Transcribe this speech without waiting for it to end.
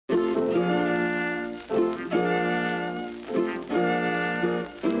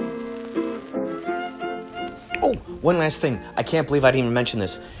one last thing. I can't believe I didn't even mention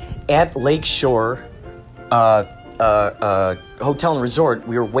this. At Lakeshore Hotel and Resort,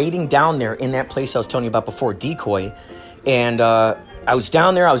 we were waiting down there in that place I was telling you about before, Decoy. And I was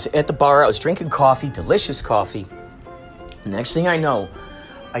down there. I was at the bar. I was drinking coffee, delicious coffee. Next thing I know,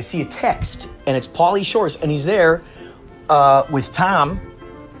 I see a text, and it's Pauly Shores, and he's there with Tom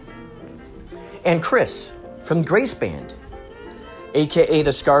and Chris from Grace Band, a.k.a.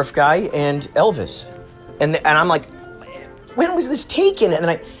 the Scarf Guy, and Elvis. And I'm like, when was this taken? And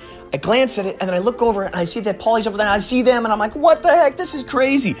then I glance at it, and then I look over, and I see that Pauly's over there, and I see them, and I'm like, what the heck? This is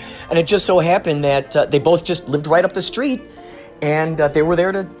crazy. And it just so happened that they both just lived right up the street, and they were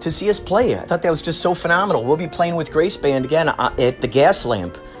there to see us play. I thought that was just so phenomenal. We'll be playing with Grace Band again at the Gas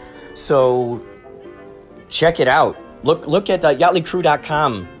Lamp. So check it out. Look at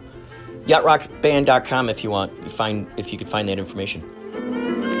YachtleyCrew.com, YachtRockBand.com if you want. If you could find that information.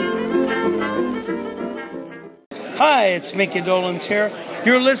 Hi, it's Micky Dolenz here.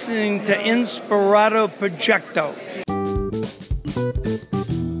 You're listening to Inspirado Projecto.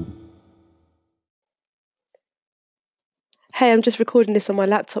 Hey, I'm just recording this on my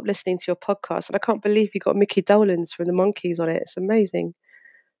laptop listening to your podcast, and I can't believe you got Micky Dolenz from the Monkees on it. It's amazing.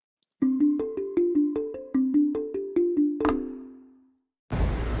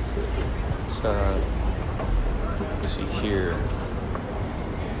 Let's see here.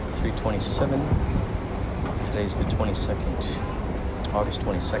 3:27. Today's the 22nd, August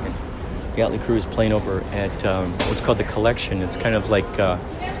 22nd. The Yachtley Crew is playing over at what's called the Collection. It's kind of like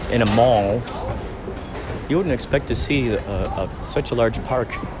in a mall. You wouldn't expect to see such a large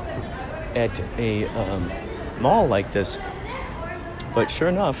park at a mall like this. But sure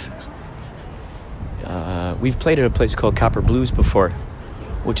enough, we've played at a place called Copper Blues before,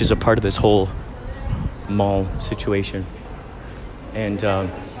 which is a part of this whole mall situation. And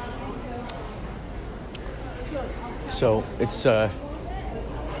so it's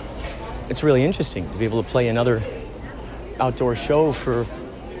really interesting to be able to play another outdoor show for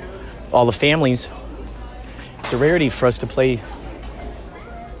all the families. It's a rarity for us to play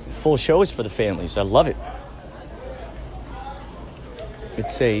full shows for the families. I love it. It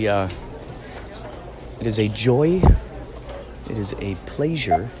is a joy. It is a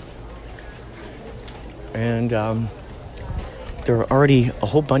pleasure. And there are already a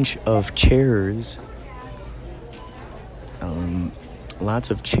whole bunch of chairs.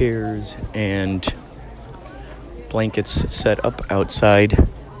 Lots of chairs and blankets set up outside.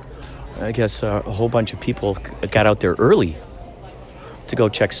 I guess a whole bunch of people got out there early to go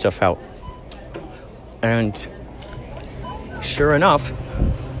check stuff out. And sure enough,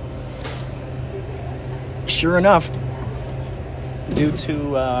 due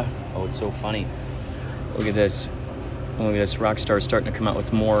to, it's so funny. Look at this. Rock star starting to come out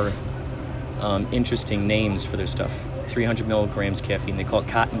with more interesting names for their stuff. 300 milligrams caffeine. They call it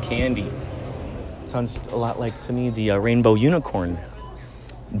cotton candy. Sounds a lot like, to me, the rainbow unicorn.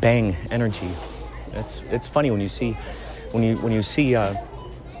 Bang energy. It's funny when you see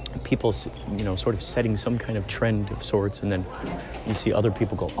people, sort of setting some kind of trend of sorts, and then you see other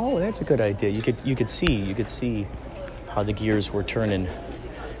people go, oh, that's a good idea. You could see how the gears were turning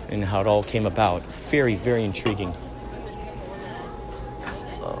and how it all came about. Very, very intriguing.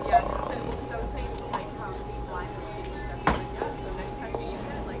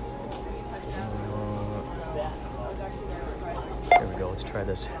 There we go. Let's try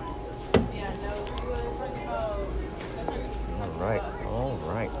this. All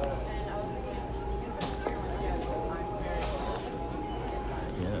right.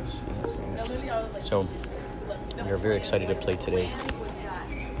 Yes. So we are very excited to play today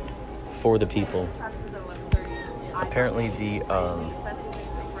for the people. Apparently, the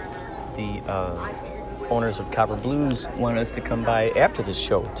owners of Copper Blues want us to come by after this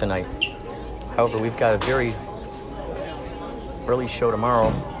show tonight. However, we've got a very early show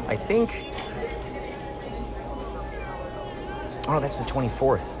tomorrow. I think. Oh, that's the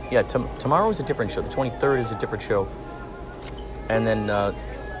 24th. Yeah, tomorrow is a different show. The 23rd is a different show. And then I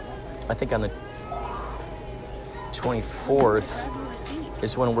think on the 24th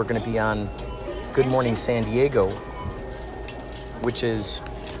is when we're going to be on Good Morning San Diego, which is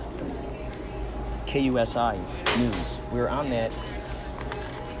KUSI News. We're on that.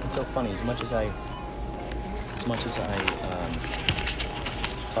 It's so funny. As much as I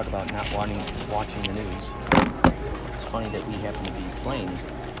talk about not watching the news, it's funny that we happen to be playing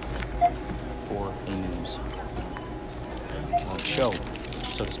for a news show,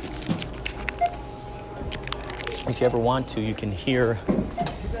 so to speak. If you ever want to, you can hear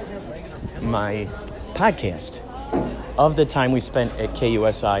my podcast of the time we spent at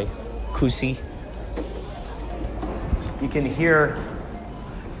KUSI, KUSI, can hear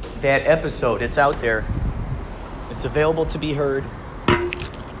that episode. It's out there. It's available to be heard.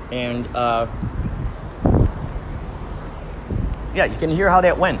 And yeah, you can hear how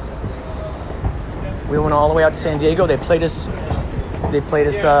that went. We went all the way out to San Diego. They played us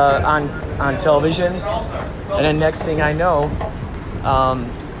on television. And then next thing I know,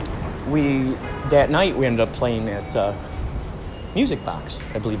 that night we ended up playing at Music Box,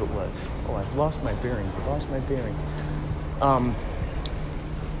 I believe it was. Oh, I've lost my bearings.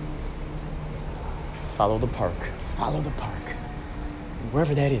 Follow the park.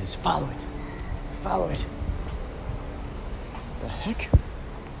 Wherever that is, follow it. The heck?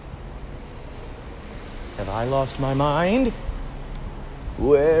 Have I lost my mind?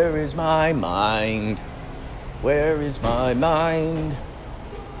 Where is my mind? Where is my mind?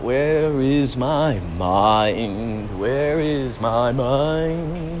 Where is my mind? Where is my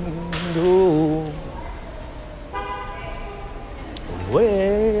mind? Oh. Where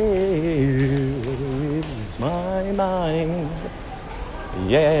is my mind?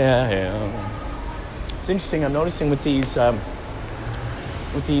 Yeah. It's interesting. I'm noticing with these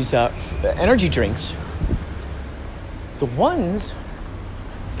energy drinks, the ones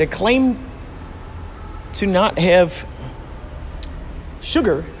that claim to not have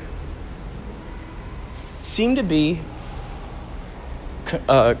sugar seem to be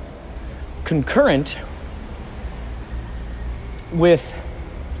concurrent with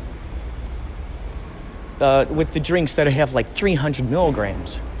the drinks that have like 300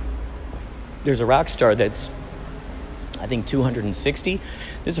 milligrams. There's a Rockstar that's, I think, 260.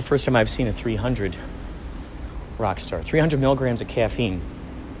 This is the first time I've seen a 300 Rockstar. 300 milligrams of caffeine.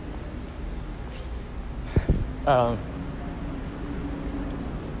 I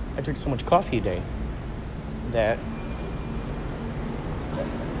drink so much coffee a day that,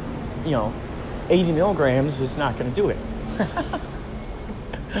 80 milligrams is not going to do it.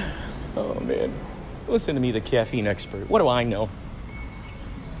 Oh, man. Listen to me, the caffeine expert. What do I know?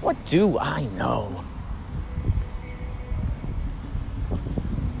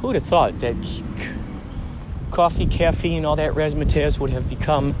 Who'd have thought that coffee, caffeine, all that razzmatazz would have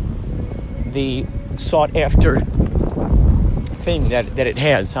become the sought-after thing that it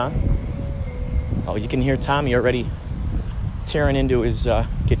has, huh? Oh, you can hear Tommy already tearing into his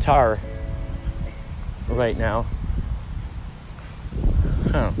guitar right now.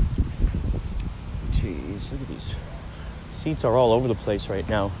 Huh. Jeez, look at these. Seats are all over the place right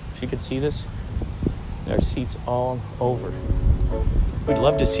now. If you could see this, there are seats all over. We'd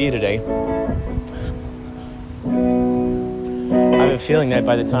love to see you today. I have a feeling that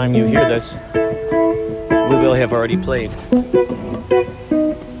by the time you hear this, we will have already played.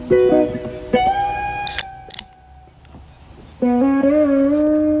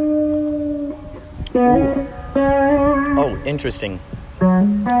 Oh, interesting.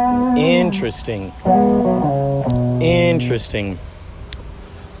 I'm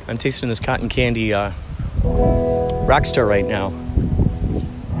tasting this cotton candy Rockstar right now.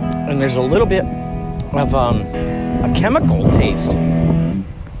 And there's a little bit of a chemical taste.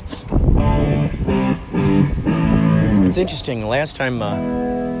 It's interesting. Last time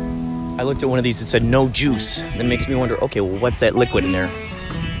I looked at one of these, it said no juice. That makes me wonder, okay, well, what's that liquid in there?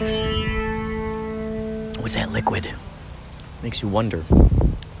 What's that liquid? Makes you wonder.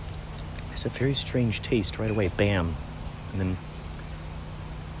 It's a very strange taste right away. Bam. And then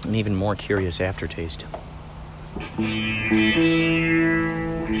an even more curious aftertaste.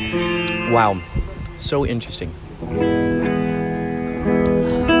 Wow. So interesting.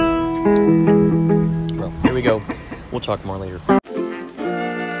 Well, here we go. We'll talk more later.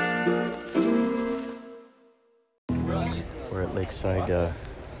 We're at Lakeside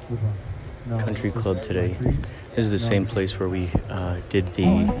Country Club today. This is the same place where we did the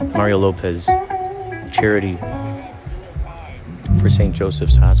Mario Lopez charity for St.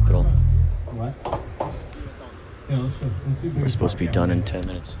 Joseph's Hospital. We're supposed to be done in 10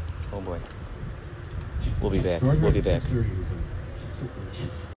 minutes. Oh boy. We'll be back.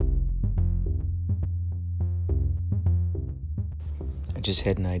 I just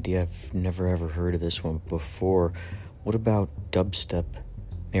had an idea. I've never ever heard of this one before. What about dubstep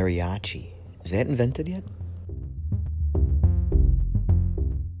mariachi? Is that invented yet?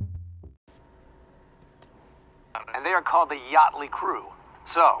 And they are called the Yachtley Crew.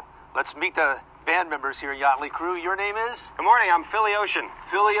 So, let's meet the band members here at Yachtley Crew. Your name is? Good morning, I'm Philly Ocean.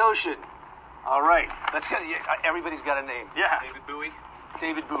 Philly Ocean. All right. Let's get it. Everybody's got a name. Yeah.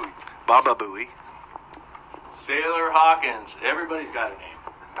 David Bowie. Baba Booey. Sailor Hawkins. Everybody's got a name.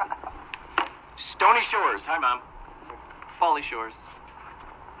 Stony Shores. Hi, Mom. Polly Shores.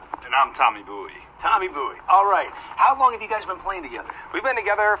 And I'm Tommy Bowie. Tommy Bowie. All right. How long have you guys been playing together? We've been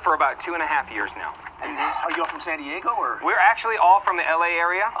together for about 2.5 years now. And are you all from San Diego, or? We're actually all from the LA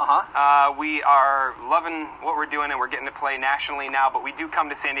area. Uh-huh. We are loving what we're doing, and we're getting to play nationally now, but we do come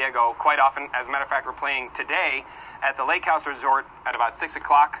to San Diego quite often. As a matter of fact, we're playing today at the Lake House Resort at about 6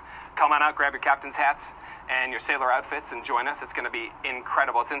 o'clock. Come on out, grab your captain's hats and your sailor outfits and join us. It's going to be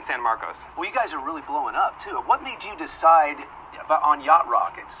incredible. It's in San Marcos. Well, you guys are really blowing up, too. What made you decide on yacht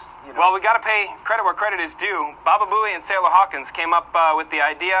rockets? You know? Well, we got to pay credit where credit is due. Baba Booey and Sailor Hawkins came up with the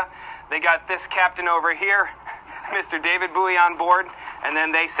idea. They got this captain over here, Mr. David Bowie, on board, and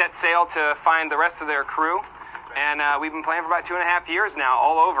then they set sail to find the rest of their crew. And we've been playing for about 2.5 years now,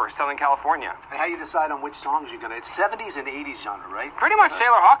 all over Southern California. And how you decide on which songs you're gonna? It's 70s and 80s genre, right? Pretty much,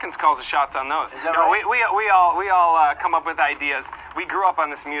 Sailor Hawkins calls the shots on those. Is that No, right? we all come up with ideas. We grew up on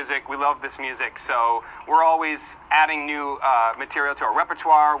this music. We love this music, so we're always adding new material to our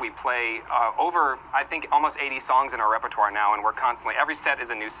repertoire. We play over, I think, almost 80 songs in our repertoire now, and we're constantly, every set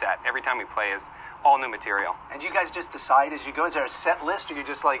is a new set. Every time we play is all new material. And do you guys just decide as you go? Is there a set list, or you're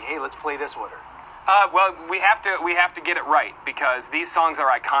just like, hey, let's play this with her? Well, we have to get it right because these songs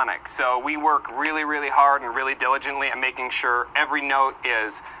are iconic. So we work really, really hard and really diligently at making sure every note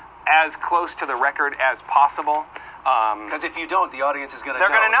is as close to the record as possible. Because if you don't, the audience is going to know.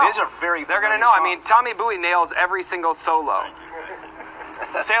 They're going to know. These are very They're going to familiar know. songs. I mean, Tommy Bowie nails every single solo.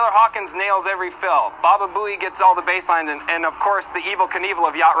 Sailor Hawkins nails every fill. Baba Booey gets all the bass lines, and of course, the evil Knievel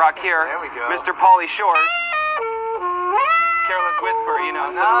of yacht rock here, There we go. Mr. Pauly Shores. Careless Whisper, you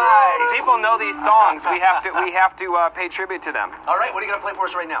know. So Nice. people know these songs. We have to pay tribute to them. All right, what are you going to play for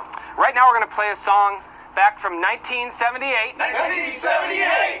us right now? Right now, we're going to play a song back from 1978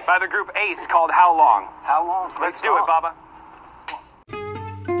 1978! by the group Ace called "How Long." How long? Great Let's do it, song. Baba.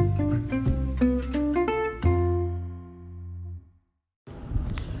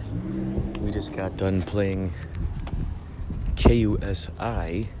 We just got done playing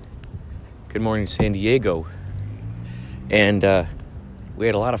KUSI. Good Morning San Diego. And we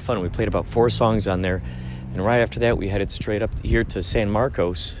had a lot of fun. We played about 4 songs on there. And right after that, we headed straight up here to San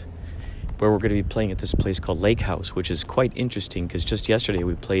Marcos, where we're going to be playing at this place called Lake House, which is quite interesting because just yesterday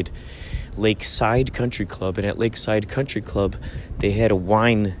we played Lakeside Country Club. And at Lakeside Country Club, they had a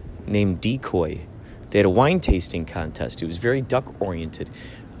wine named Decoy. They had a wine tasting contest. It was very duck-oriented.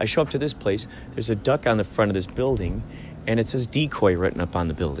 I show up to this place. There's a duck on the front of this building, and it says Decoy written up on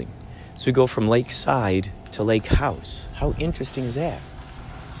the building. So we go from Lakeside to Lake House. How interesting is that?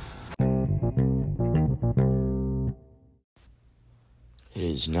 It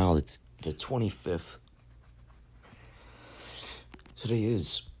is now the 25th. Today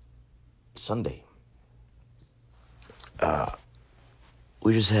is Sunday.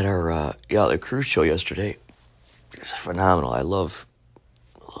 We just had our Yachtley Crew show yesterday. It was phenomenal. I love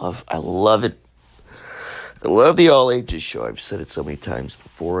it. I love the all ages show. I've said it so many times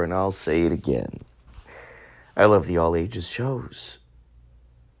before, and I'll say it again. I love the all ages shows.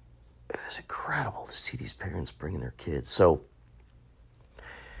 It is incredible to see these parents bringing their kids. So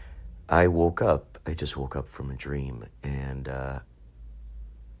I just woke up from a dream, and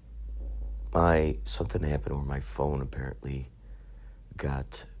something happened where my phone apparently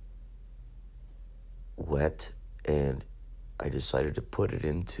got wet, and I decided to put it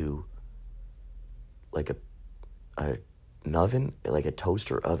into like an oven, like a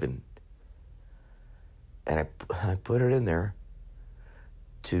toaster oven. And I put it in there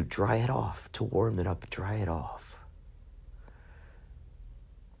to dry it off, to warm it up, dry it off.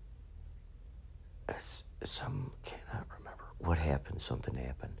 Cannot remember what happened. Something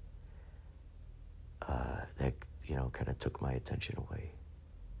happened that kind of took my attention away.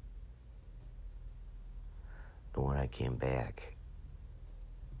 And when I came back,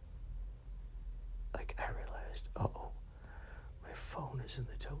 I realized, my phone is in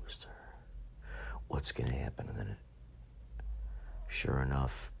the toaster. What's going to happen? And then, sure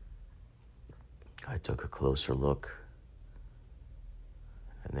enough, I took a closer look,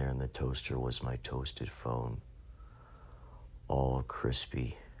 and there in the toaster was my toasted phone, all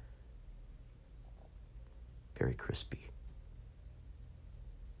crispy, very crispy,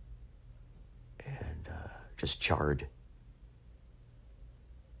 and just charred.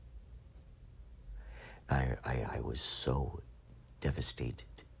 I was so devastated.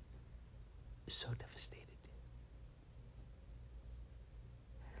 So devastated.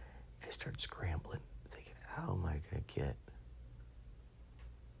 I started scrambling, thinking, how am I going to get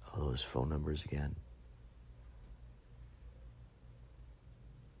all those phone numbers again?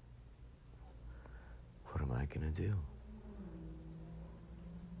 What am I going to do?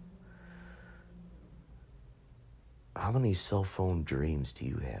 how many cell phone dreams do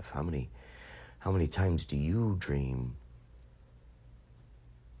you have? How many times do you dream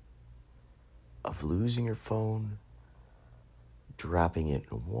of losing your phone, dropping it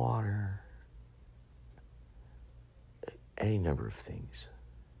in water, any number of things?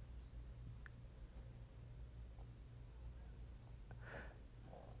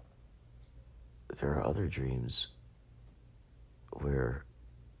 There are other dreams where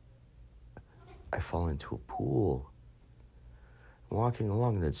I fall into a pool, walking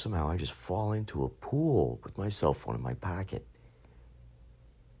along, and then somehow I just fall into a pool with my cell phone in my pocket.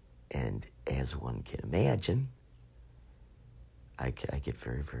 And as one can imagine, I get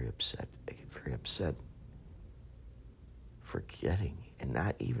very, very upset. I get very upset, forgetting and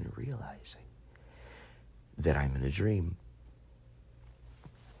not even realizing that I'm in a dream.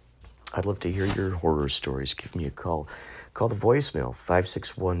 I'd love to hear your horror stories. Give me a call. Call the voicemail,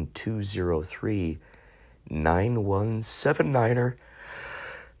 561-203-9179,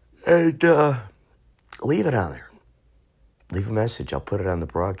 and leave it on there. Leave a message. I'll put it on the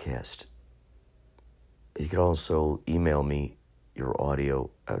broadcast. You could also email me your audio.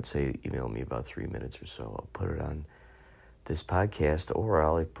 I would say email me about 3 minutes or so. I'll put it on this podcast, or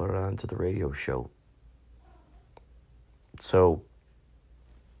I'll put it onto the radio show. So,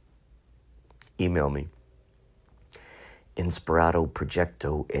 email me,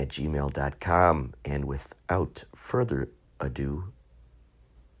 inspiradoprojecto@gmail.com. And without further ado,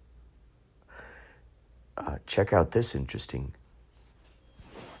 check out this interesting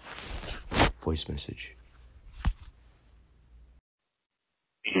voice message.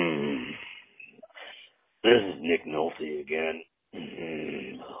 This is Nick Nolte again.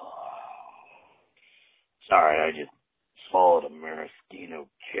 Sorry, I just swallowed a maraschino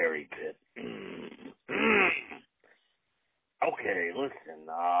cherry pit. Okay, listen,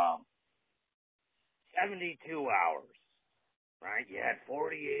 72 hours, right? You had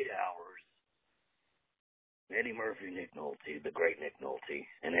 48 hours. Eddie Murphy, Nick Nolte, the great Nick Nolte,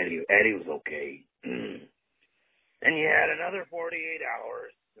 and Eddie was okay. Then you had another 48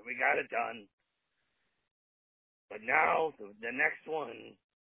 hours, and we got it done. But now, the next one,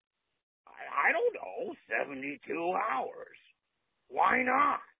 I don't know, 72 hours. Why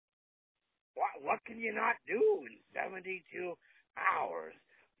not? What can you not do in 72 hours?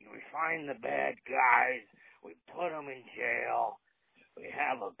 We find the bad guys, we put them in jail, we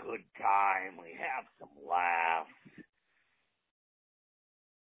have a good time, we have some laughs.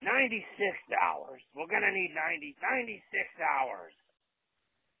 96 hours. We're gonna need 96 hours.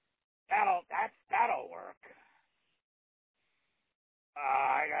 That'll work.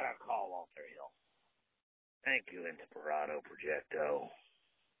 I gotta call Walter Hill. Thank you, Inspirado Projecto.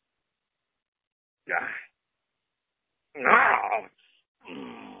 No.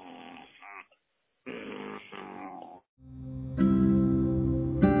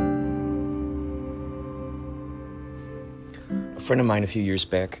 A friend of mine a few years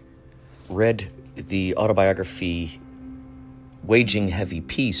back read the autobiography Waging Heavy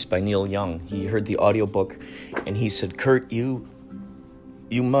Peace by Neil Young. He heard the audiobook and he said, Kurt, you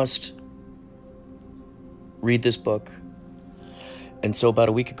must read this book. And so about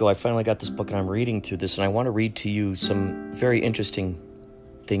a week ago, I finally got this book and I'm reading through this, and I want to read to you some very interesting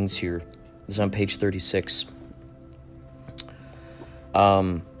things here. This is on page 36.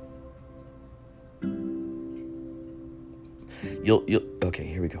 Okay,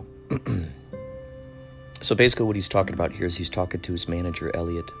 here we go. So basically what he's talking about here is he's talking to his manager,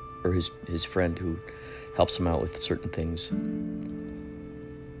 Elliot, or his friend who helps him out with certain things.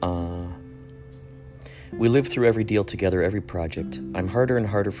 We live through every deal together, every project. I'm harder and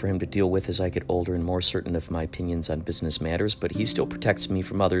harder for him to deal with as I get older and more certain of my opinions on business matters, but he still protects me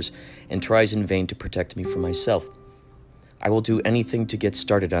from others and tries in vain to protect me from myself. I will do anything to get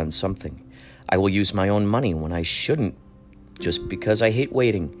started on something. I will use my own money when I shouldn't, just because I hate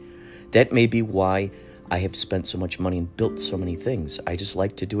waiting. That may be why I have spent so much money and built so many things. I just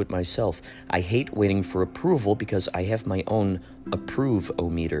like to do it myself. I hate waiting for approval because I have my own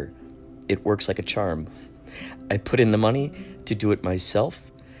approve-o-meter. It works like a charm. I put in the money to do it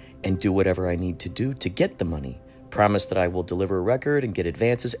myself and do whatever I need to do to get the money. Promise that I will deliver a record and get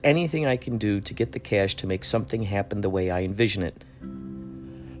advances, anything I can do to get the cash to make something happen the way I envision it.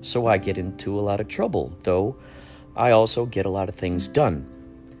 So I get into a lot of trouble, though I also get a lot of things done.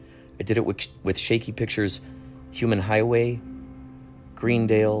 I did it with Shelly Pictures, Human Highway,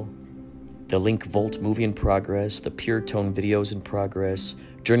 Greendale, the Link Volt movie in progress, the Pure Tone videos in progress,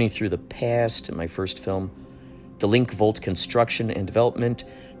 Journey Through the Past, my first film, the Link Volt construction and development,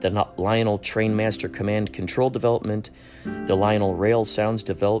 the Lionel Trainmaster Command Control development, the Lionel Rail Sounds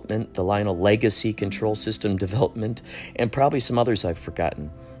development, the Lionel Legacy Control System development, and probably some others I've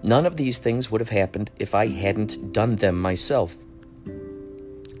forgotten. None of these things would have happened if I hadn't done them myself.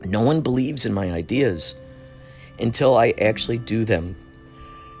 No one believes in my ideas until I actually do them.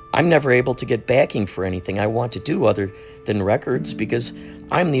 I'm never able to get backing for anything I want to do other than records because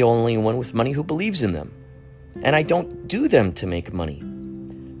I'm the only one with money who believes in them. And I don't do them to make money.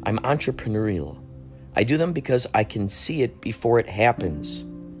 I'm entrepreneurial. I do them because I can see it before it happens.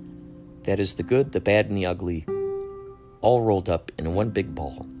 That is the good, the bad, and the ugly, all rolled up in one big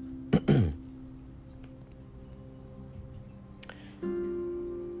ball.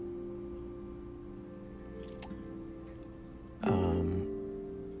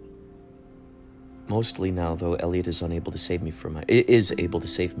 Mostly now, though, Elliot is able to save me from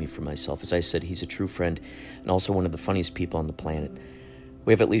myself. As I said, he's a true friend and also one of the funniest people on the planet.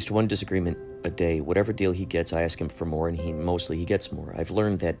 We have at least one disagreement a day. Whatever deal he gets, I ask him for more, and he gets more. I've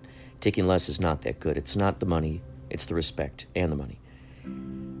learned that taking less is not that good. It's not the money, it's the respect and the money.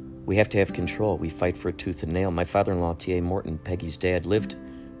 We have to have control. We fight for it tooth and nail. My father-in-law, T.A. Morton, Peggy's dad, lived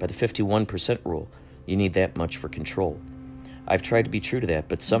by the 51% rule. You need that much for control. I've tried to be true to that,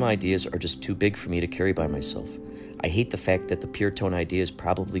 but some ideas are just too big for me to carry by myself. I hate the fact that the pure tone idea is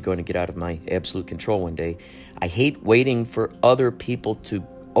probably going to get out of my absolute control one day. I hate waiting for other people to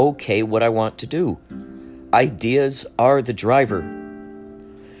okay what I want to do. Ideas are the driver.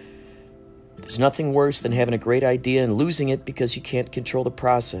 There's nothing worse than having a great idea and losing it because you can't control the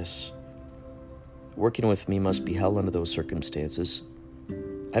process. Working with me must be hell under those circumstances.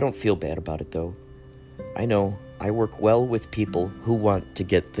 I don't feel bad about it, though. I know I work well with people who want to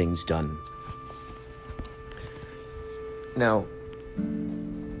get things done. Now,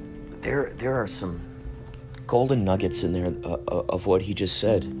 there are some golden nuggets in there of what he just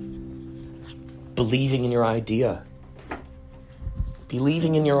said. Believing in your idea.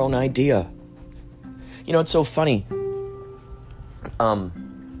 Believing in your own idea. You know, it's so funny. I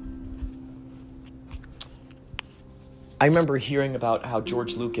remember hearing about how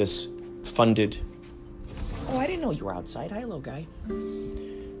George Lucas funded... Oh, I didn't know you were outside. Hi, hello, guy.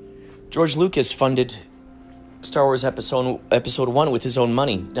 George Lucas funded Star Wars Episode 1 with his own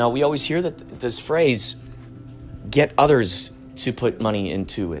money. Now, we always hear this phrase, get others to put money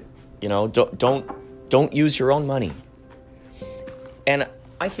into it. You know, don't use your own money. And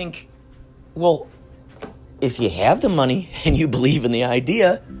I think, well, if you have the money and you believe in the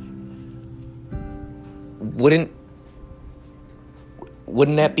idea, wouldn't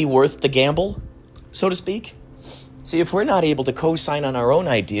that be worth the gamble, so to speak? See, if we're not able to co-sign on our own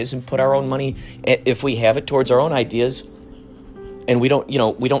ideas and put our own money, if we have it, towards our own ideas, and we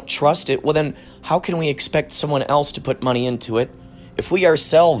don't trust it, well then how can we expect someone else to put money into it if we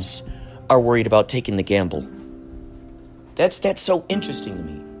ourselves are worried about taking the gamble? That's so interesting to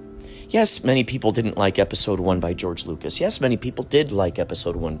me. Yes, many people didn't like Episode 1 by George Lucas. Yes, many people did like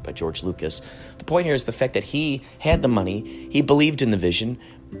Episode 1 by George Lucas. The point here is the fact that he had the money, he believed in the vision,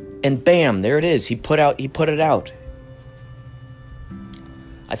 and bam, there it is. He put it out.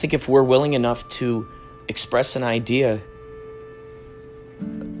 I think if we're willing enough to express an idea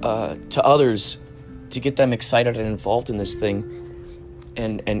to others, to get them excited and involved in this thing,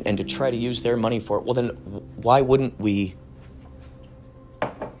 and to try to use their money for it, well then why wouldn't we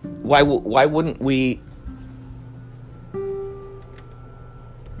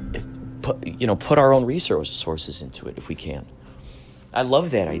put our own resources into it if we can? I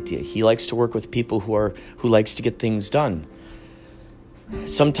love that idea. He likes to work with people who likes to get things done.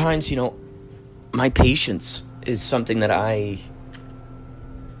 Sometimes, my patience is something that I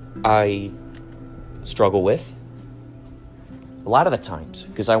struggle with a lot of the times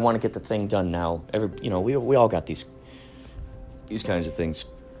because I want to get the thing done now. We all got these kinds of things.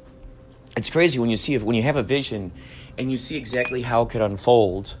 It's crazy when you have a vision and you see exactly how it could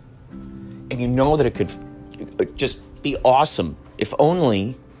unfold, and you know that it could just be awesome if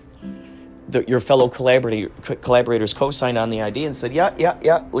only your fellow collaborators co-signed on the idea and said, yeah,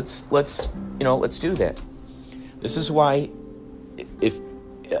 let's do that. This is why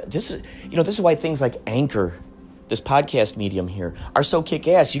this is why things like Anchor, this podcast medium here, are so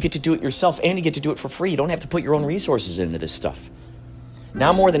kick-ass. You get to do it yourself and you get to do it for free. You don't have to put your own resources into this stuff.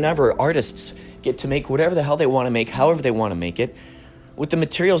 Now more than ever, artists get to make whatever the hell they want to make, however they want to make it, with the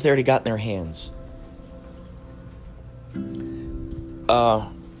materials they already got in their hands.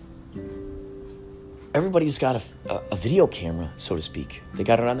 Everybody's got a video camera, so to speak. They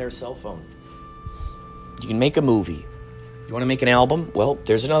got it on their cell phone. You can make a movie. You want to make an album? Well,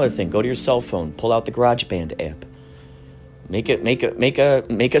 there's another thing. Go to your cell phone. Pull out the GarageBand app. Make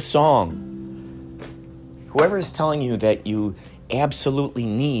a song. Whoever is telling you that you absolutely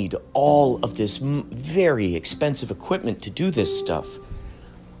need all of this very expensive equipment to do this stuff,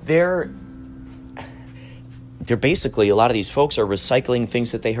 they're basically, a lot of these folks are recycling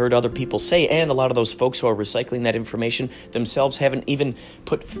things that they heard other people say, and a lot of those folks who are recycling that information themselves haven't even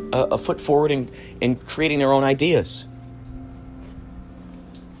put a foot forward in creating their own ideas.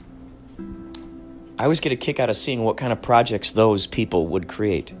 I always get a kick out of seeing what kind of projects those people would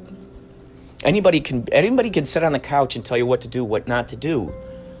create. Anybody can sit on the couch and tell you what to do, what not to do.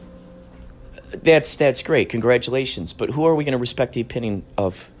 That's great. Congratulations. But who are we going to respect the opinion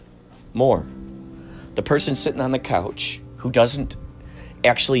of more? The person sitting on the couch who doesn't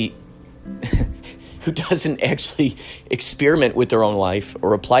actually experiment with their own life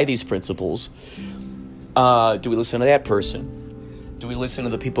or apply these principles. Do we listen to that person? Do we listen to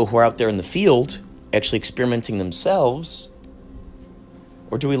the people who are out there in the field actually experimenting themselves?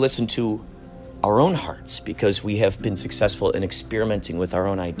 Or do we listen to our own hearts because we have been successful in experimenting with our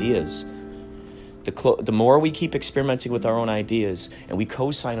own ideas? The more we keep experimenting with our own ideas and we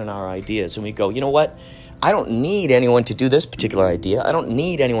co-sign on our ideas and we go, you know what? I don't need anyone to do this particular idea. I don't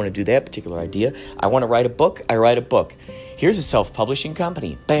need anyone to do that particular idea. I want to write a book. I write a book. Here's a self-publishing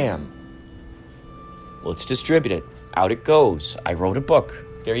company. Bam. Let's distribute it. Out it goes. I wrote a book.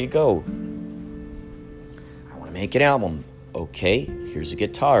 There you go. I want to make an album. Okay, here's a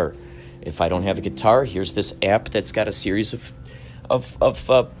guitar. If I don't have a guitar, here's this app that's got a series of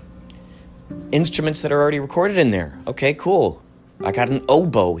instruments that are already recorded in there. Okay, cool. I got an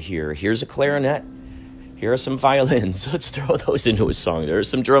oboe here. Here's a clarinet. Here are some violins. Let's throw those into a song. There are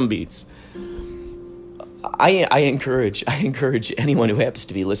some drum beats. I encourage anyone who happens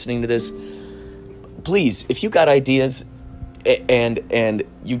to be listening to this, please, if you got ideas and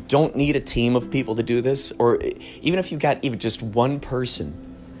you don't need a team of people to do this, or even if you got even just one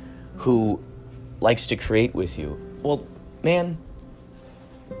person who likes to create with you, well, man,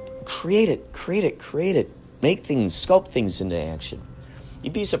 create it. Make things, sculpt things into action.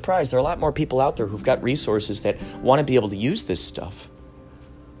 You'd be surprised. There are a lot more people out there who've got resources that want to be able to use this stuff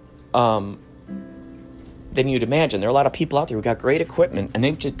than you'd imagine. There are a lot of people out there who got great equipment, and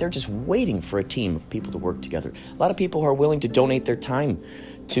they're just waiting for a team of people to work together. A lot of people who are willing to donate their time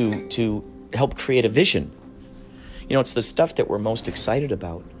to help create a vision. You know, it's the stuff that we're most excited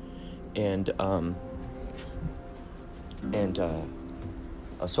about and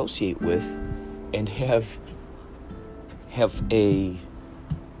associate with and have a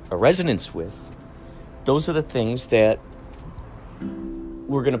resonance with. Those are the things that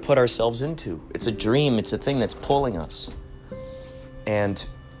we're going to put ourselves into. It's a dream. It's a thing that's pulling us. And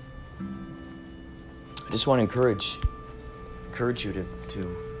I just want to encourage you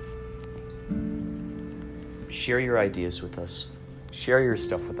to share your ideas with us. Share your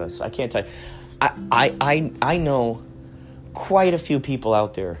stuff with us. I can't tell you. I know quite a few people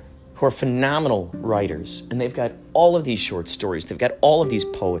out there who are phenomenal writers, and they've got all of these short stories. They've got all of these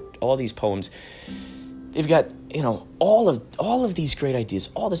poems. They've got, all of these great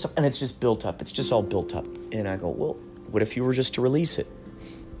ideas, all this stuff, and it's just built up. It's just all built up. And I go, well, what if you were just to release it?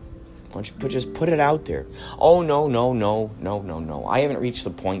 Why don't you just put it out there? Oh, no. I haven't reached the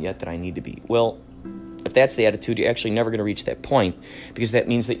point yet that I need to be. Well, if that's the attitude, you're actually never going to reach that point, because that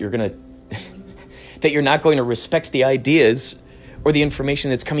means that you're not going to respect the ideas or the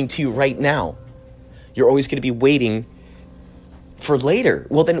information that's coming to you right now. You're always going to be waiting for later.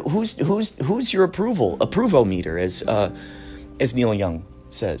 Well, then who's your approval-meter, as Neil Young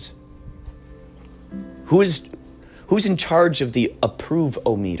says? Who's in charge of the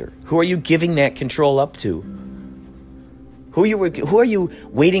approve-o-meter? Who are you giving that control up to? Who are you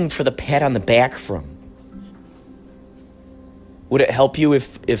waiting for the pat on the back from? Would it help you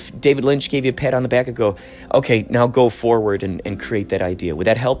if David Lynch gave you a pat on the back and go, okay, now go forward and create that idea? Would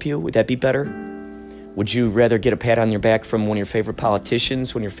that help you? Would that be better? Would you rather get a pat on your back from one of your favorite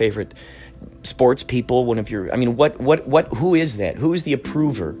politicians, one of your favorite sports people, who is that? Who is the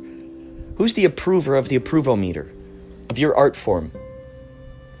approver? Who's the approver of the approval-meter of your art form?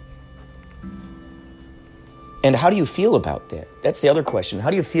 And how do you feel about that? That's the other question. How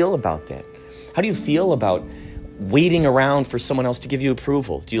do you feel about that? How do you feel about waiting around for someone else to give you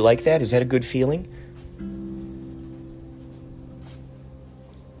approval? Do you like that? Is that a good feeling?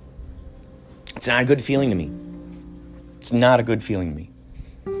 It's not a good feeling to me. It's not a good feeling to me.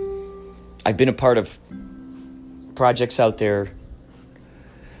 I've been a part of projects out there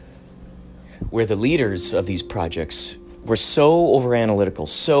where the leaders of these projects were so over-analytical,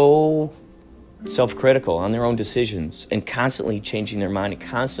 so self-critical on their own decisions, and constantly changing their mind and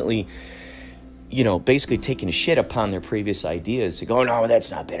constantly basically taking a shit upon their previous ideas. You go, no,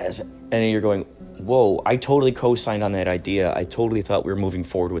 that's not bad, is it? And then you're going, whoa, I totally co-signed on that idea. I totally thought we were moving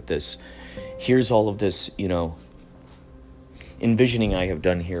forward with this. Here's all of this, envisioning I have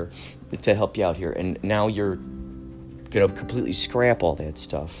done here to help you out here. And now you're going to completely scrap all that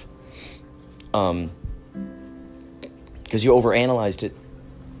stuff. Because you overanalyzed it.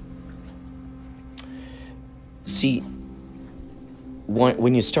 See,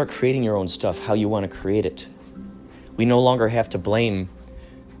 when you start creating your own stuff, how you want to create it, we no longer have to blame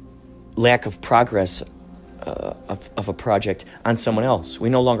lack of progress of a project on someone else. We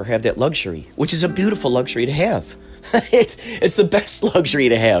no longer have that luxury, which is a beautiful luxury to have. It's the best luxury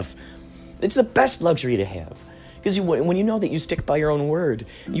to have. It's the best luxury to have. Because when you know that you stick by your own word,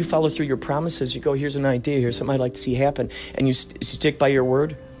 you follow through your promises, you go, here's an idea, here's something I'd like to see happen, and you stick by your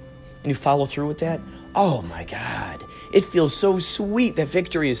word, and you follow through with that, oh my God, it feels so sweet. That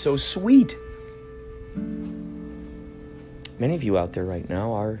victory is so sweet. Many of you out there right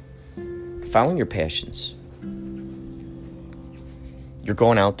now are following your passions. You're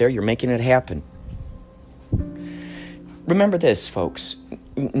going out there, you're making it happen. Remember this, folks.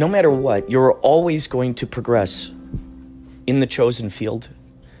 No matter what, you're always going to progress in the chosen field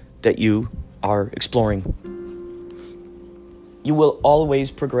that you are exploring. You will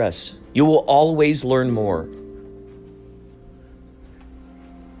always progress. You will always learn more.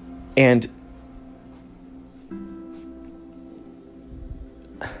 And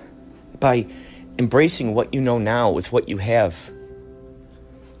by embracing what you know now with what you have,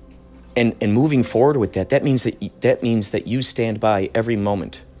 and moving forward with that, that means that you stand by every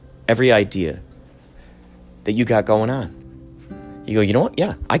moment, every idea that you got going on. You go, you know what?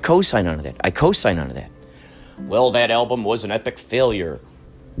 Yeah, I co-sign onto that. I co-sign onto that. Well, that album was an epic failure.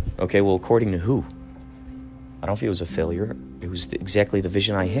 Okay, well, according to who? I don't feel it was a failure. It was exactly the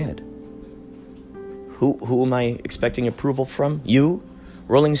vision I had. Who am I expecting approval from? You?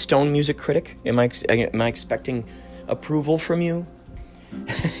 Rolling Stone music critic? Am I expecting approval from you?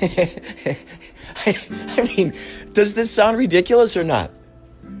 I mean, does this sound ridiculous or not?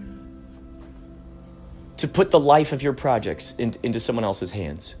 To put the life of your projects into someone else's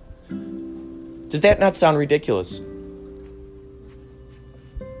hands. Does that not sound ridiculous?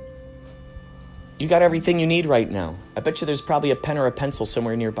 You got everything you need right now. I bet you there's probably a pen or a pencil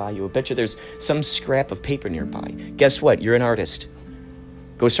somewhere nearby you. I bet you there's some scrap of paper nearby. Guess what? You're an artist.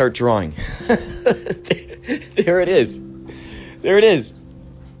 Go start drawing. There it is. There it is.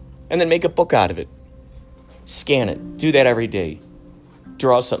 And then make a book out of it. Scan it. Do that every day.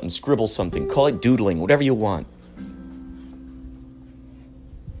 Draw something, scribble something, call it doodling, whatever you want.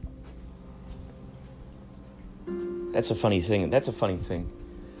 That's a funny thing.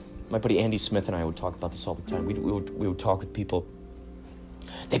 My buddy Andy Smith and I would talk about this all the time. We would talk with people.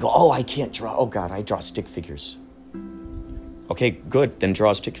 They go, oh, I can't draw. Oh, God, I draw stick figures. Okay, good. Then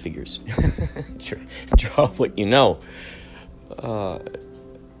draw stick figures. Draw what you know.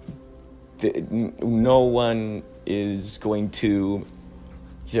 No one is going to...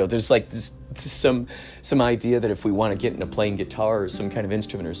 there's like this some idea that if we want to get into playing guitar or some kind of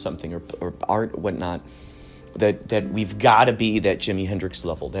instrument or something or art or whatnot, that we've got to be that Jimi Hendrix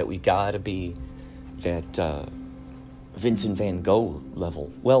level, that we got to be that Vincent van Gogh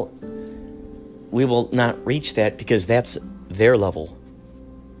level. Well, we will not reach that because that's their level.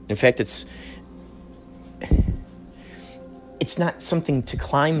 In fact, it's not something to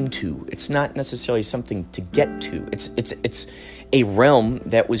climb to. It's not necessarily something to get to. It's a realm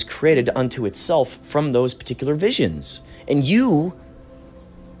that was created unto itself from those particular visions. And you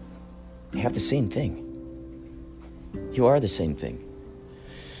have the same thing. You are the same thing.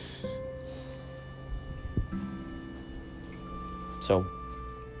 So,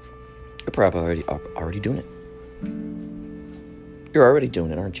 you're probably already doing it. You're already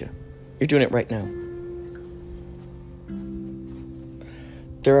doing it, aren't you? You're doing it right now.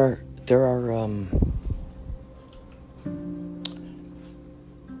 There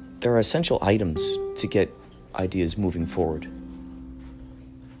are essential items to get ideas moving forward.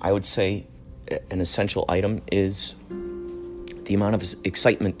 I would say an essential item is the amount of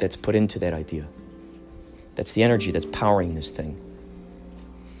excitement that's put into that idea. That's the energy that's powering this thing.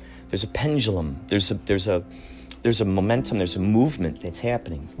 There's a pendulum. There's a momentum. There's a movement that's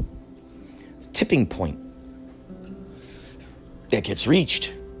happening. Tipping point that gets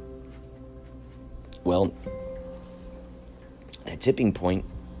reached. Well, that tipping point,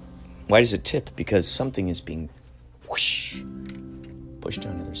 why does it tip? Because something is being whoosh, pushed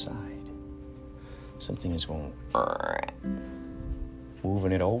on the other side. Something is going,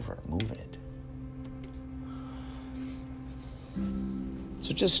 moving it over, moving it.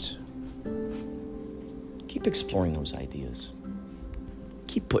 So just Keep exploring those ideas.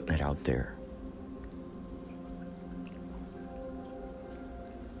 Keep putting it out there.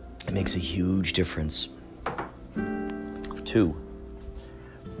 It makes a huge difference. 2,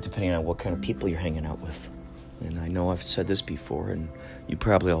 depending on what kind of people you're hanging out with. And I know I've said this before, and you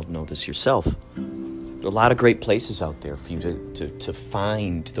probably all know this yourself. There are a lot of great places out there for you to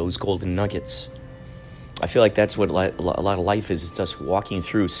find those golden nuggets. I feel like that's what a lot of life is. It's us walking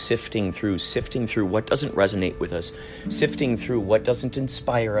through, sifting through what doesn't resonate with us, sifting through what doesn't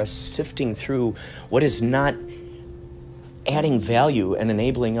inspire us, sifting through what is not adding value and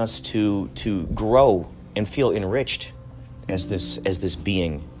enabling us to grow and feel enriched as this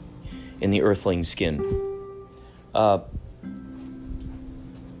being in the earthling skin.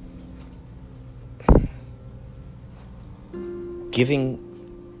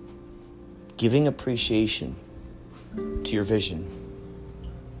 Giving appreciation to your vision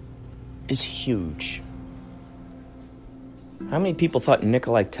is huge. How many people thought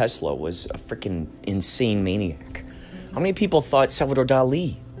Nikola Tesla was a freaking insane maniac? How many people thought Salvador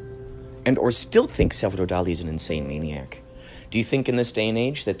Dali or still think Salvador Dali is an insane maniac? Do you think in this day and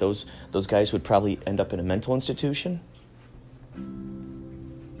age that those guys would probably end up in a mental institution?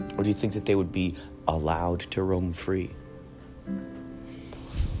 Or do you think that they would be allowed to roam free?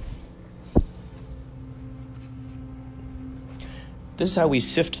 This is how we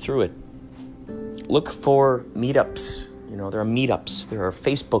sift through it. Look for meetups. There are meetups. There are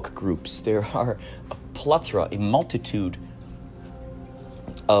Facebook groups. There are a plethora, a multitude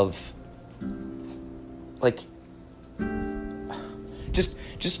of, just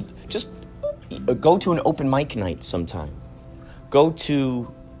go to an open mic night sometime. Go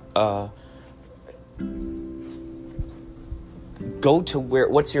to where,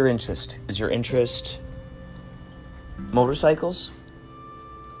 what's your interest? Is your interest motorcycles?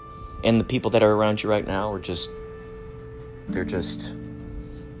 And the people that are around you right now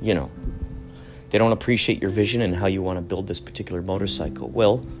they don't appreciate your vision and how you want to build this particular motorcycle.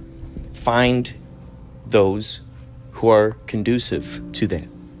 Well, find those who are conducive to that,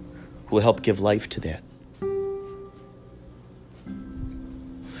 who will help give life to that.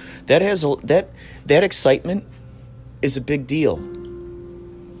 That excitement is a big deal.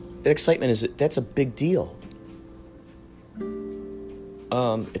 That's a big deal.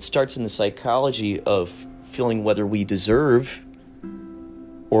 It starts in the psychology of feeling whether we deserve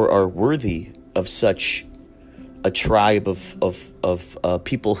or are worthy of such a tribe of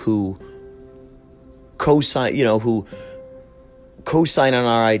people who co-sign on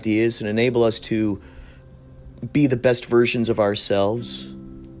our ideas and enable us to be the best versions of ourselves.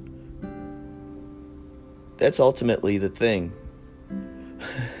 That's ultimately the thing.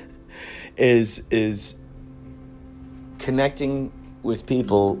 is connecting with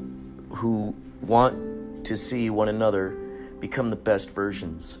people who want to see one another become the best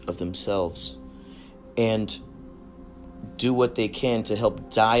versions of themselves and do what they can to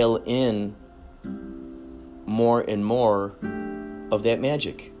help dial in more and more of that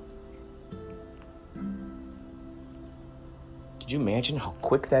magic. Did you imagine how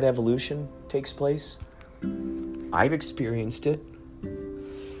quick that evolution takes place? I've experienced it.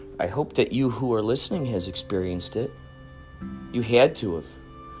 I hope that you who are listening has experienced it. You had to have.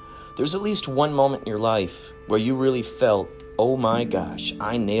 There's at least one moment in your life where you really felt, oh my gosh,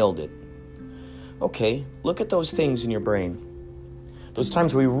 I nailed it. Okay, look at those things in your brain. Those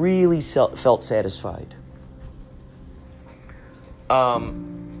times where you really felt satisfied.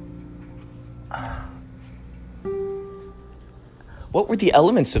 What were the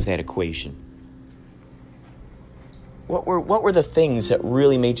elements of that equation? What were the things that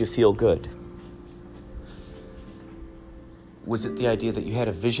really made you feel good? Was it the idea that you had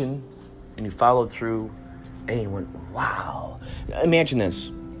a vision and you followed through and you went, wow? Imagine this.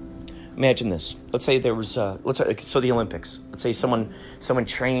 Let's say there was, the Olympics. Let's say someone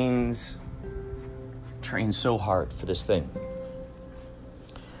trains so hard for this thing.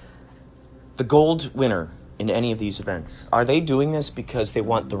 The gold winner in any of these events, are they doing this because they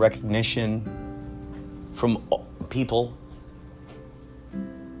want the recognition from people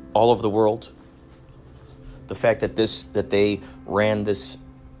all over the world? The fact that they ran this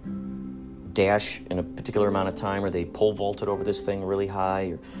dash in a particular amount of time, or they pole vaulted over this thing really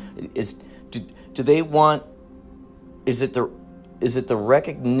high, do they want? Is it the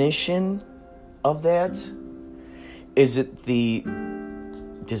recognition of that? Is it the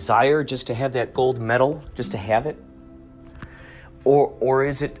desire just to have that gold medal, just to have it, or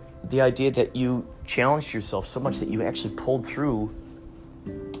is it the idea that you challenged yourself so much that you actually pulled through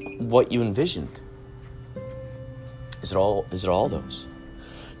what you envisioned? Is it all those?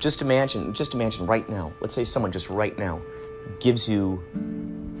 Just imagine right now. Let's say someone just right now gives you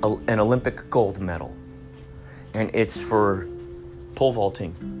an Olympic gold medal, and it's for pole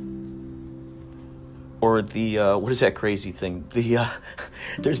vaulting, or the what is that crazy thing?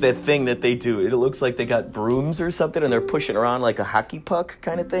 There's that thing that they do. It looks like they got brooms or something, and they're pushing around like a hockey puck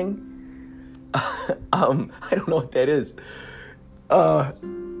kind of thing. I don't know what that is.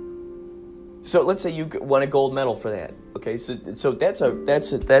 So let's say you won a gold medal for that. Okay, so that's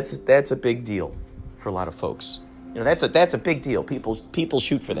a big deal for a lot of folks. You know, that's a big deal. People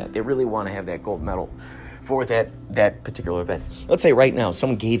shoot for that. They really want to have that gold medal for that particular event. Let's say right now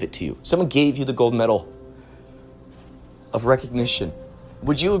someone gave it to you. Someone gave you the gold medal of recognition.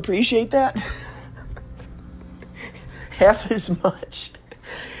 Would you appreciate that? Half as much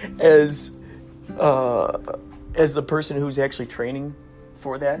as the person who's actually training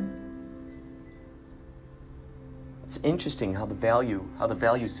for that? It's interesting how the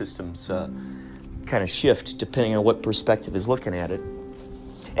value systems kind of shift depending on what perspective is looking at it.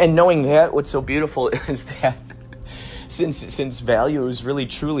 And knowing that, what's so beautiful is that since value is really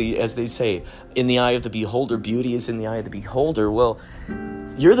truly, as they say, in the eye of the beholder, beauty is in the eye of the beholder. Well,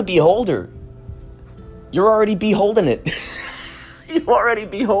 you're the beholder. You're already beholding it. You're already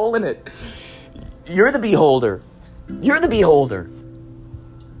beholding it. You're the beholder. You're the beholder.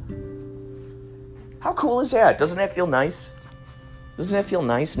 How cool is that? Doesn't that feel nice? Doesn't that feel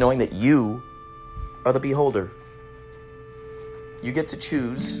nice knowing that you are the beholder? You get to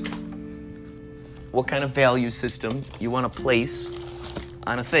choose what kind of value system you want to place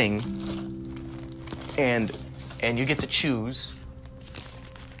on a thing, and you get to choose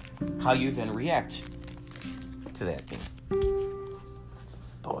how you then react to that thing.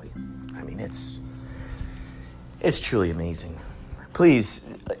 Boy, I mean, it's truly amazing. Please,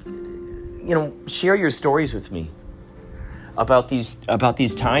 share your stories with me about these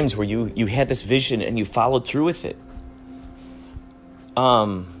times where you had this vision and you followed through with it.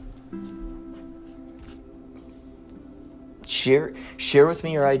 Share with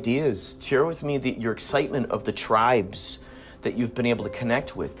me your ideas. Share with me your excitement of the tribes that you've been able to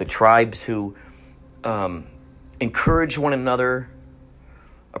connect with. The tribes who encourage one another,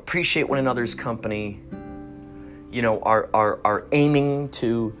 appreciate one another's company. Are aiming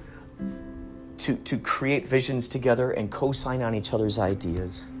to create visions together and co-sign on each other's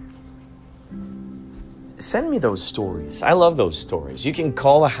ideas. Send me those stories. I love those stories. You can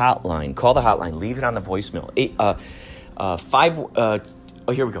call the hotline. Call the hotline. Leave it on the voicemail.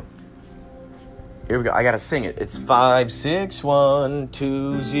 Here we go. I gotta sing it. It's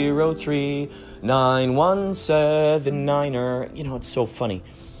 561-203-9179. It's so funny.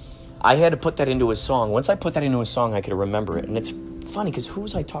 I had to put that into a song. Once I put that into a song, I could remember it. And it's funny because who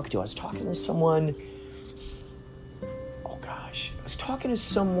was I talking to? I was talking to someone. Oh gosh, I was talking to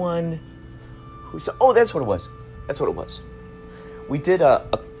someone who said, "Oh, that's what it was. That's what it was." We did a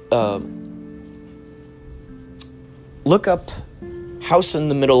look up House in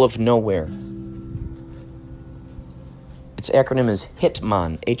the Middle of Nowhere. Its acronym is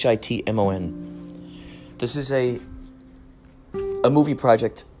HITMON, HITMON. This is a movie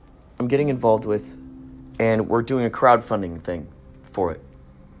project I'm getting involved with, and we're doing a crowdfunding thing for it.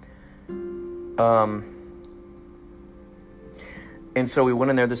 And so we went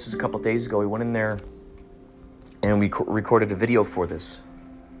in there, this is a couple days ago, we went in there and we recorded a video for this.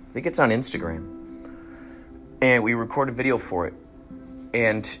 I think it's on Instagram. And we recorded a video for it.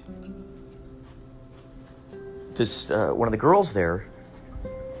 And this, one of the girls there,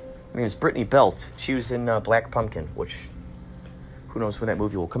 her name is Brittany Belt. She was in Black Pumpkin, which, who knows when that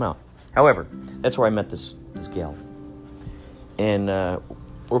movie will come out. However, that's where I met this gal. And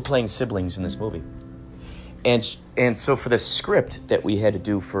we're playing siblings in this movie. And so for the script that we had to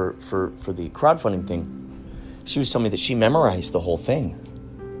do for the crowdfunding thing, she was telling me that she memorized the whole thing.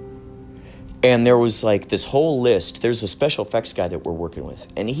 And there was like this whole list. There's a special effects guy that we're working with,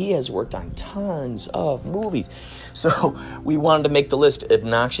 and he has worked on tons of movies. So we wanted to make the list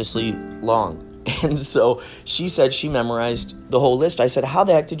obnoxiously long. And so she said she memorized the whole list. I said, "How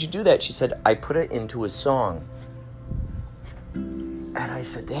the heck did you do that?" She said, "I put it into a song." And I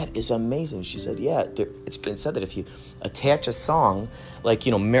said, "That is amazing." She said, "Yeah, it's been said that if you attach a song, like,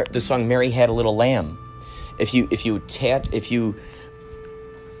 the song Mary Had a Little Lamb,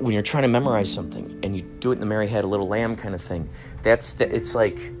 when you're trying to memorize something and you do it in the Mary Had a Little Lamb kind of thing, it's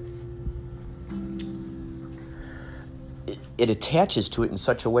like it attaches to it in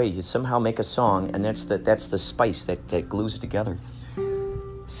such a way. You somehow make a song, and that's the spice that glues it together.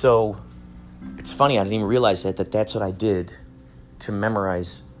 So it's funny, I didn't even realize that's what I did to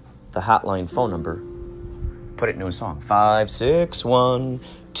memorize the hotline phone number. Put it into a song. 561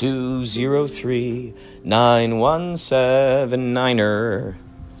 203-917-9er.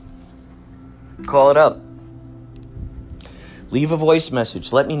 Call it up. Leave a voice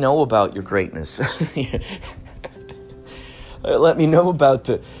message. Let me know about your greatness. Let me know about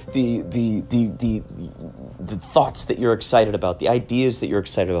the thoughts that you're excited about, the ideas that you're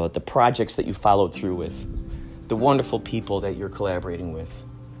excited about, the projects that you followed through with, the wonderful people that you're collaborating with,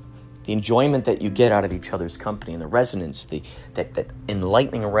 the enjoyment that you get out of each other's company, and the resonance, that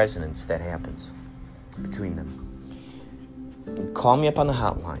enlightening resonance that happens between them. Call me up on the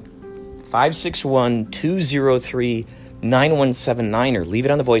hotline, 561-203-9179, or leave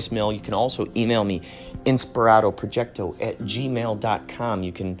it on the voicemail. You can also email me, inspiradoprojecto@gmail.com.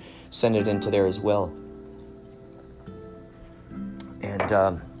 You can send it into there as well. And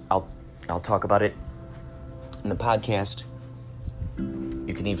I'll talk about it in the podcast.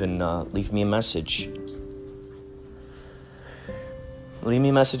 You can even leave me a message. Leave me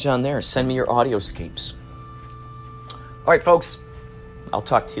a message on there. Send me your audioscapes. All right, folks. I'll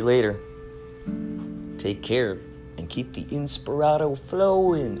talk to you later. Take care and keep the Inspirado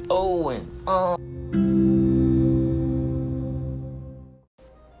flowing.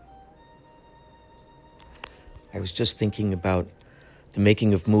 I was just thinking about the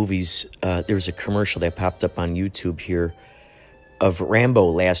making of movies. There was a commercial that popped up on YouTube here of Rambo: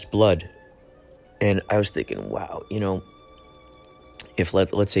 Last Blood. And I was thinking, wow, if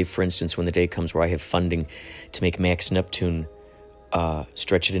let's say, for instance, when the day comes where I have funding to make Max Neptune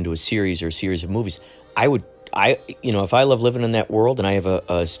stretch it into a series of movies, if I love living in that world and I have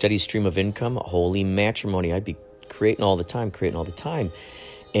a steady stream of income, holy matrimony, I'd be creating all the time.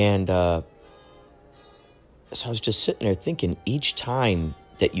 And so I was just sitting there thinking, each time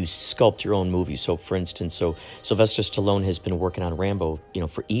that you sculpt your own movie. So, for instance, Sylvester Stallone has been working on Rambo,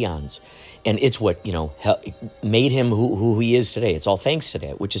 for eons. And it's what, made him who he is today. It's all thanks to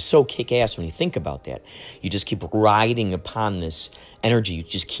that, which is so kick-ass when you think about that. You just keep riding upon this energy. You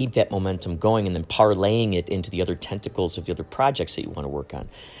just keep that momentum going and then parlaying it into the other tentacles of the other projects that you want to work on.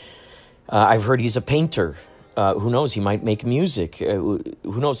 I've heard he's a painter. Who knows? He might make music. Who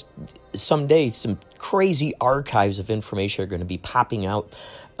knows? Someday, some crazy archives of information are going to be popping out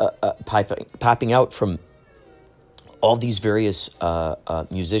from all these various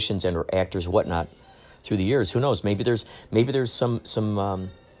musicians and or actors and whatnot through the years. Who knows? Maybe there's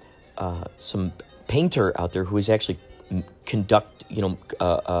some painter out there who is actually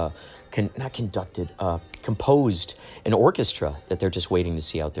composed an orchestra that they're just waiting to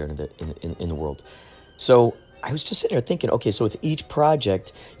see out there in the world. So I was just sitting there thinking, okay, so with each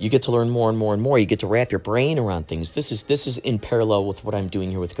project, you get to learn more and more and more. You get to wrap your brain around things. This is in parallel with what I'm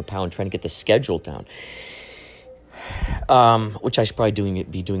doing here with Kapow and trying to get the schedule down, which I should probably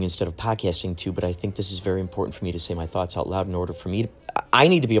be doing instead of podcasting too. But I think this is very important for me to say my thoughts out loud in order for me I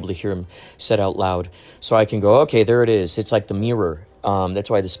need to be able to hear them said out loud so I can go, okay, there it is. It's like the mirror. That's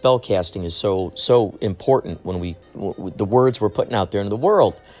why the spell casting is so important when the words we're putting out there in the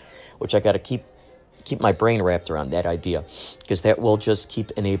world, which I got to keep my brain wrapped around that idea, because that will just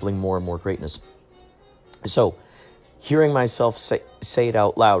keep enabling more and more greatness. So hearing myself say it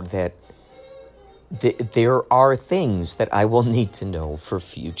out loud that there are things that I will need to know for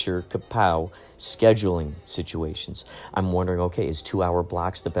future Kapow scheduling situations. I'm wondering, okay, is 2-hour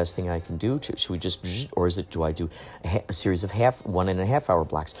blocks the best thing I can do? Should we just, or do I do a series of 1.5 hour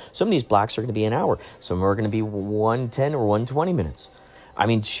blocks? Some of these blocks are going to be an hour. Some are going to be 110 or 120 minutes. I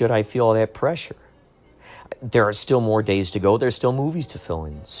mean, should I feel all that pressure? There are still more days to go. There's still movies to fill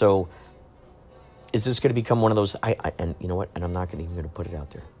in. So is this going to become one of those, and you know what? And I'm not even going to put it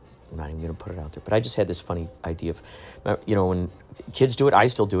out there. I'm not even going to put it out there. But I just had this funny idea of, when kids do it, I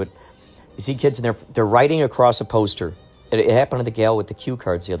still do it. You see kids and they're writing across a poster. It happened to the gal with the cue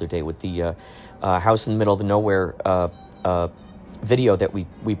cards the other day with the House in the Middle of the Nowhere video that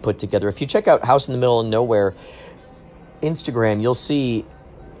we put together. If you check out House in the Middle of Nowhere Instagram, you'll see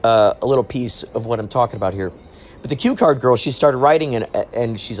a little piece of what I'm talking about here. But the cue card girl, she started writing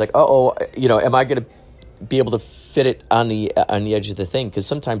and she's like, am I going to be able to fit it on the edge of the thing? Because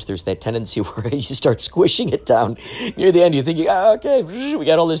sometimes there's that tendency where you start squishing it down near the end. You think, okay, we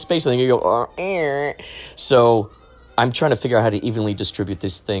got all this space, and then you go, So I'm trying to figure out how to evenly distribute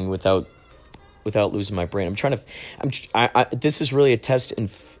this thing without losing my brain. This is really a test in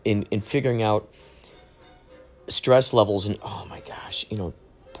figuring out stress levels. And oh my gosh,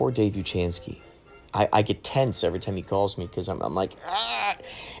 poor Dave Uchansky. I get tense every time he calls me because I'm like,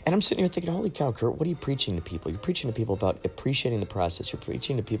 and I'm sitting here thinking, holy cow, Kurt, what are you preaching to people? You're preaching to people about appreciating the process. You're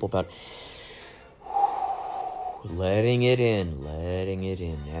preaching to people about letting it in, letting it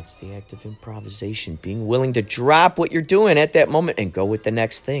in. That's the act of improvisation. Being willing to drop what you're doing at that moment and go with the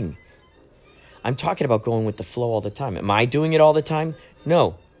next thing. I'm talking about going with the flow all the time. Am I doing it all the time?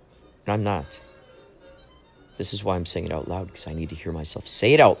 No, I'm not. This is why I'm saying it out loud, because I need to hear myself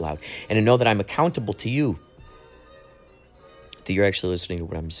say it out loud and to know that I'm accountable to you. That you're actually listening to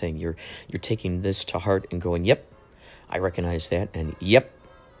what I'm saying. You're taking this to heart and going, yep, I recognize that. And yep,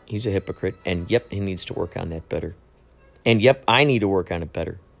 he's a hypocrite. And yep, he needs to work on that better. And yep, I need to work on it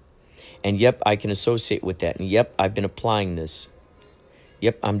better. And yep, I can associate with that. And yep, I've been applying this.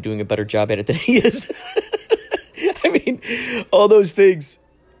 Yep, I'm doing a better job at it than he is. I mean, all those things.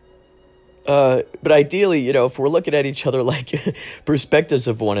 But ideally, if we're looking at each other like perspectives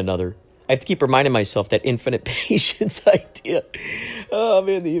of one another, I have to keep reminding myself that infinite patience idea. Oh,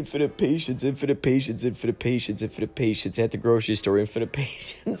 man, the infinite patience, infinite patience, infinite patience, infinite patience. At the grocery store, infinite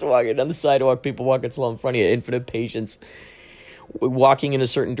patience. Walking down the sidewalk, people walking slow in front of you, infinite patience. Walking in a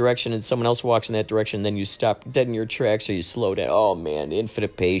certain direction and someone else walks in that direction, then you stop dead in your tracks or you slow down. Oh, man,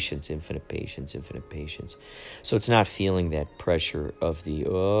 infinite patience, infinite patience, infinite patience. So it's not feeling that pressure of the,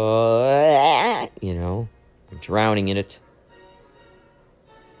 I'm drowning in it.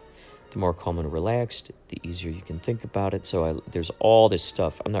 The more calm and relaxed, the easier you can think about it. So there's all this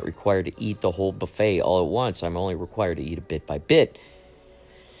stuff. I'm not required to eat the whole buffet all at once. I'm only required to eat it bit by bit.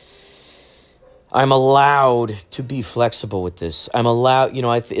 I'm allowed to be flexible with this. I'm allowed,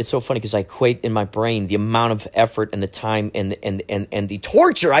 it's so funny because I equate in my brain the amount of effort and the time and the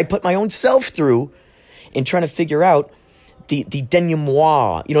torture I put my own self through in trying to figure out the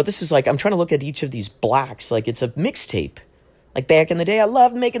denouement. This is like, I'm trying to look at each of these blocks like it's a mixtape. Like back in the day, I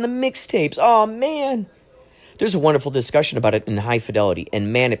loved making the mixtapes. Oh, man. There's a wonderful discussion about it in High Fidelity,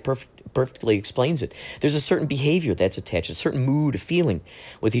 and man, it perfectly explains it. There's a certain behavior that's attached, a certain mood, a feeling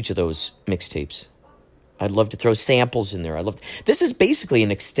with each of those mixtapes. I'd love to throw samples in there. This is basically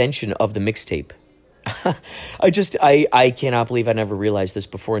an extension of the mixtape. I cannot believe I never realized this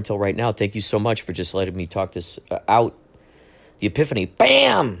before until right now. Thank you so much for just letting me talk this out. The epiphany,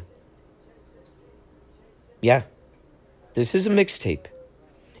 bam! Yeah, this is a mixtape.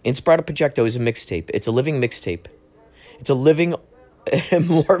 Inspirado Projecto is a mixtape. It's a living mixtape. It's a living,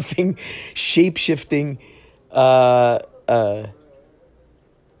 morphing, shape-shifting mixtape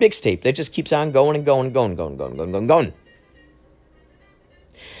that just keeps on going and going and going and going.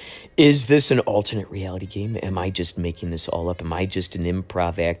 Is this an alternate reality game? Am I just making this all up? Am I just an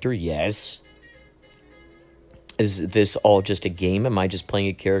improv actor? Yes. Is this all just a game? Am I just playing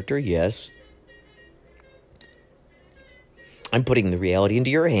a character? Yes. I'm putting the reality into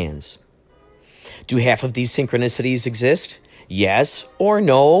your hands. Do half of these synchronicities exist? Yes or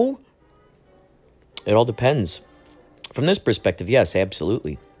no? It all depends. From this perspective, yes,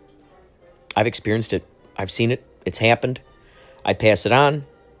 absolutely. I've experienced it. I've seen it. It's happened. I pass it on.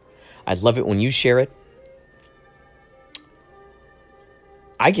 I love it when you share it.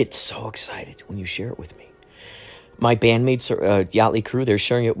 I get so excited when you share it with me. My bandmates, Yachtley Crew, they're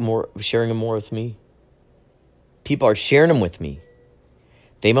sharing them more with me. People are sharing them with me.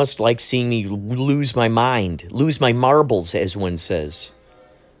 They must like seeing me lose my mind, lose my marbles, as one says.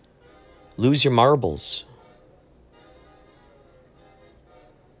 Lose your marbles.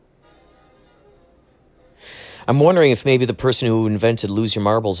 I'm wondering if maybe the person who invented Lose Your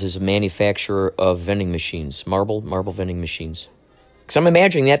Marbles is a manufacturer of vending machines, marble vending machines. Because I'm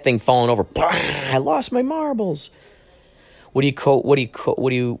imagining that thing falling over. I lost my marbles. What do you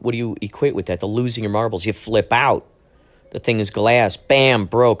equate with that? The losing your marbles. You flip out. The thing is glass. Bam,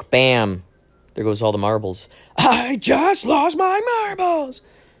 broke. Bam. There goes all the marbles. I just lost my marbles.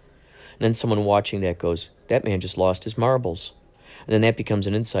 And then someone watching that goes, that man just lost his marbles. And then that becomes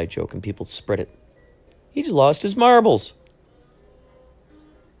an inside joke and people spread it. He just lost his marbles.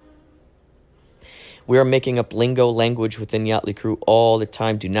 We are making up lingo language within Yachtley Crew all the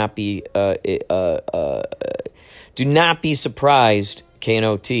time. Do not be surprised,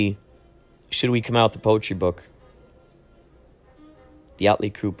 KNOT, should we come out with the poetry book. The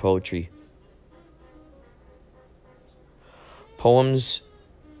Yachtley Crew poetry. Poems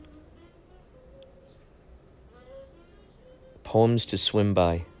to swim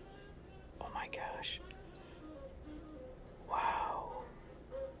by. Oh my gosh. Wow.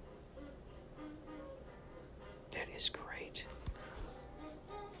 That is great.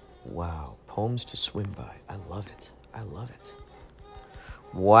 Wow. Poems to swim by. I love it. I love it.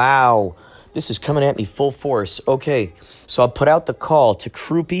 Wow. This is coming at me full force. Okay, so I'll put out the call to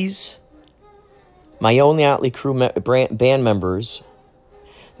groupies, my own Yachtley Crew band members.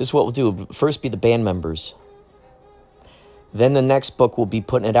 This is what we'll do. First be the band members. Then the next book will be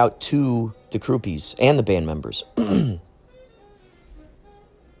putting it out to the groupies and the band members.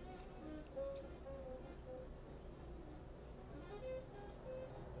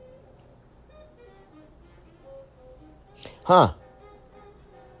 Huh.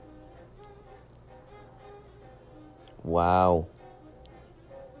 Wow.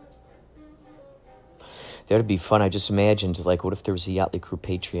 That would be fun. I just imagined, like, what if there was a Yachtley Crew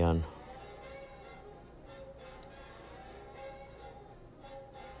Patreon?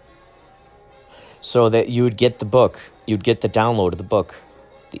 So that you would get the book. You'd get the download of the book.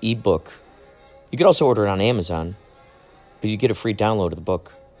 The ebook. You could also order it on Amazon. But you get a free download of the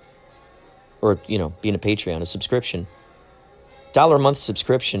book. Or, you know, being a Patreon, a subscription. $1 a month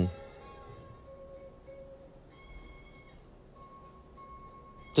subscription.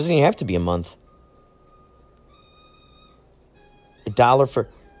 Doesn't even have to be a month. $1 for...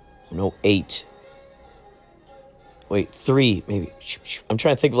 No, 8. Wait, 3, maybe. I'm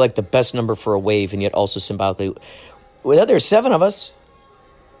trying to think of, like, the best number for a wave, and yet also symbolically... Well, there's 7 of us.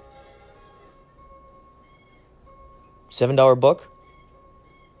 $7 book.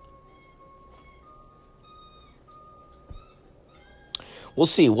 We'll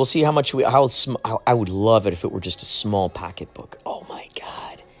see. We'll see how much how I would love it if it were just a small pocketbook. Oh my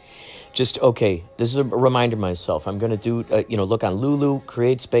God. Just, okay, this is a reminder to myself. I'm going to do, look on Lulu,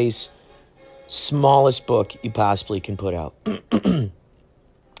 create space, smallest book you possibly can put out.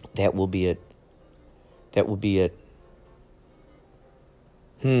 That will be it. That will be it.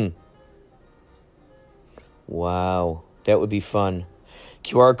 Wow. That would be fun.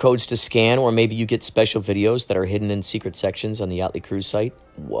 QR codes to scan, or maybe you get special videos that are hidden in secret sections on the Yachtley Crew site.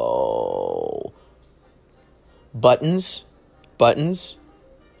 Whoa. Buttons.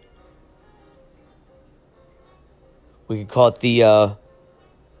 We could call it the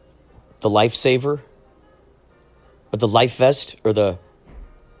lifesaver, or the life vest, or the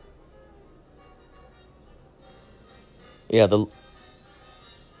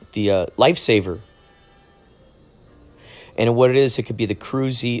lifesaver. And what it is, it could be the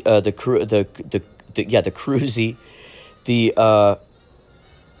KUSI, the KUSI, the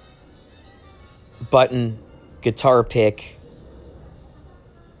button, guitar pick,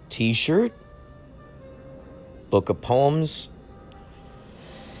 T-shirt, book of poems,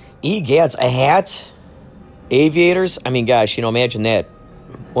 egads, a hat, aviators. I mean, gosh, imagine that.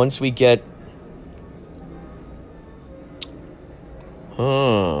 Once we get,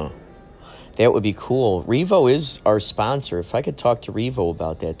 that would be cool. Revo is our sponsor. If I could talk to Revo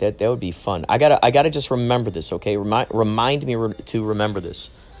about that would be fun. I gotta just remember this, okay? Remind me to remember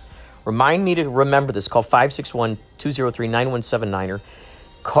this. Remind me to remember this. Call 561-203-9179 or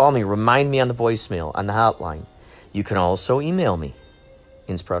call me. Remind me on the voicemail, on the hotline. You can also email me,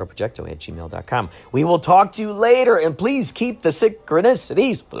 inspiradoprojecto@gmail.com. We will talk to you later, and please keep the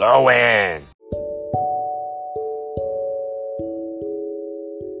synchronicities flowing.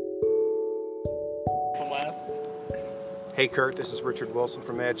 Hey Kurt, this is Richard Wilson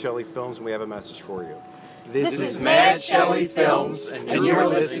from Mad Shelly Films, and we have a message for you. This is Mad Shelly Films, and you're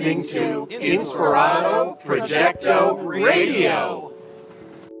listening to Inspirado Projecto Radio.